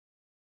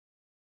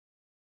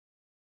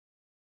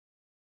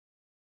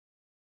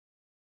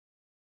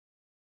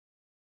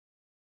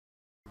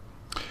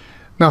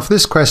Now for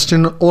this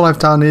question, all I've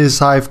done is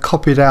I've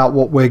copied out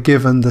what we're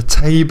given, the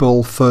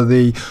table for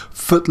the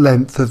foot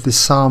length of this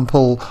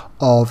sample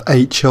of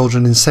 8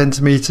 children in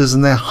centimetres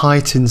and their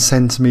height in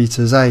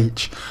centimetres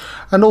each,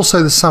 and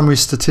also the summary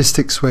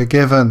statistics we're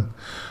given.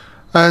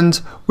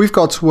 And we've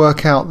got to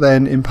work out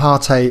then in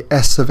part A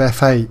S of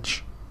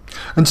FH.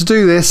 And to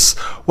do this,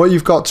 what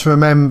you've got to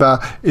remember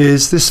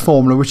is this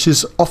formula, which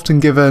is often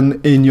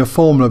given in your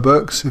formula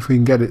books, if we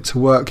can get it to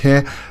work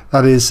here,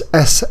 that is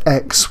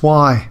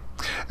SXY.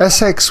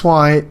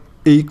 SXY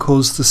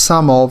equals the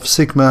sum of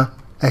sigma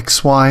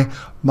xy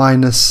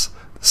minus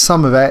the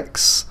sum of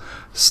x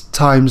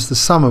times the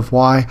sum of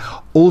y,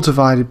 all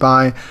divided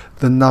by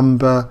the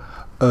number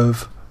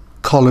of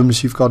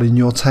columns you've got in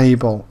your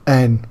table,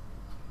 n.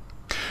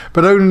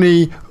 But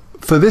only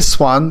for this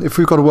one, if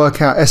we've got to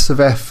work out S of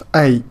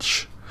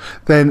FH,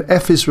 then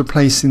F is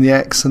replacing the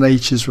X and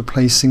H is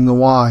replacing the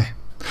Y.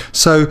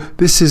 So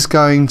this is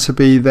going to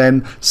be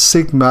then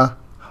sigma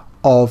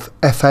of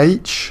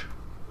FH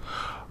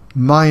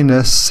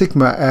minus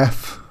sigma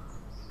F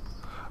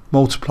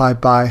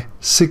multiplied by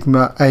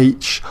sigma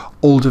H,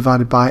 all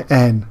divided by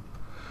N.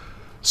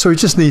 So we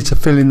just need to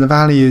fill in the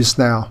values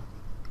now.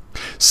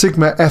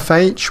 Sigma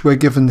FH we're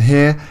given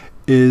here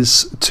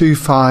is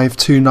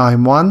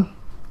 25291,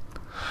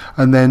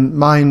 and then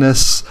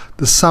minus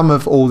the sum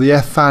of all the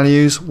F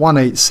values,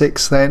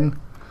 186 then,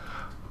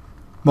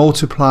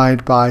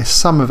 multiplied by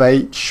sum of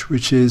H,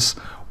 which is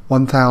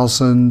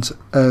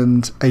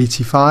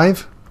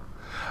 1085,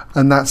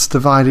 and that's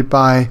divided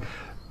by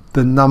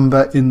the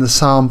number in the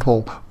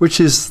sample, which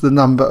is the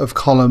number of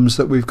columns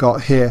that we've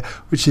got here,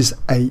 which is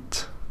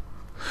 8.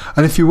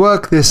 And if you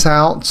work this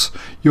out,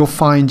 you'll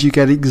find you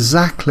get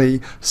exactly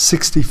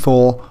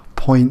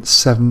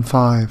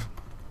 64.75.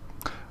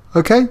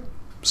 Okay,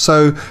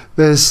 so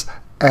there's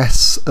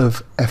S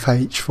of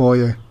FH for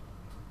you.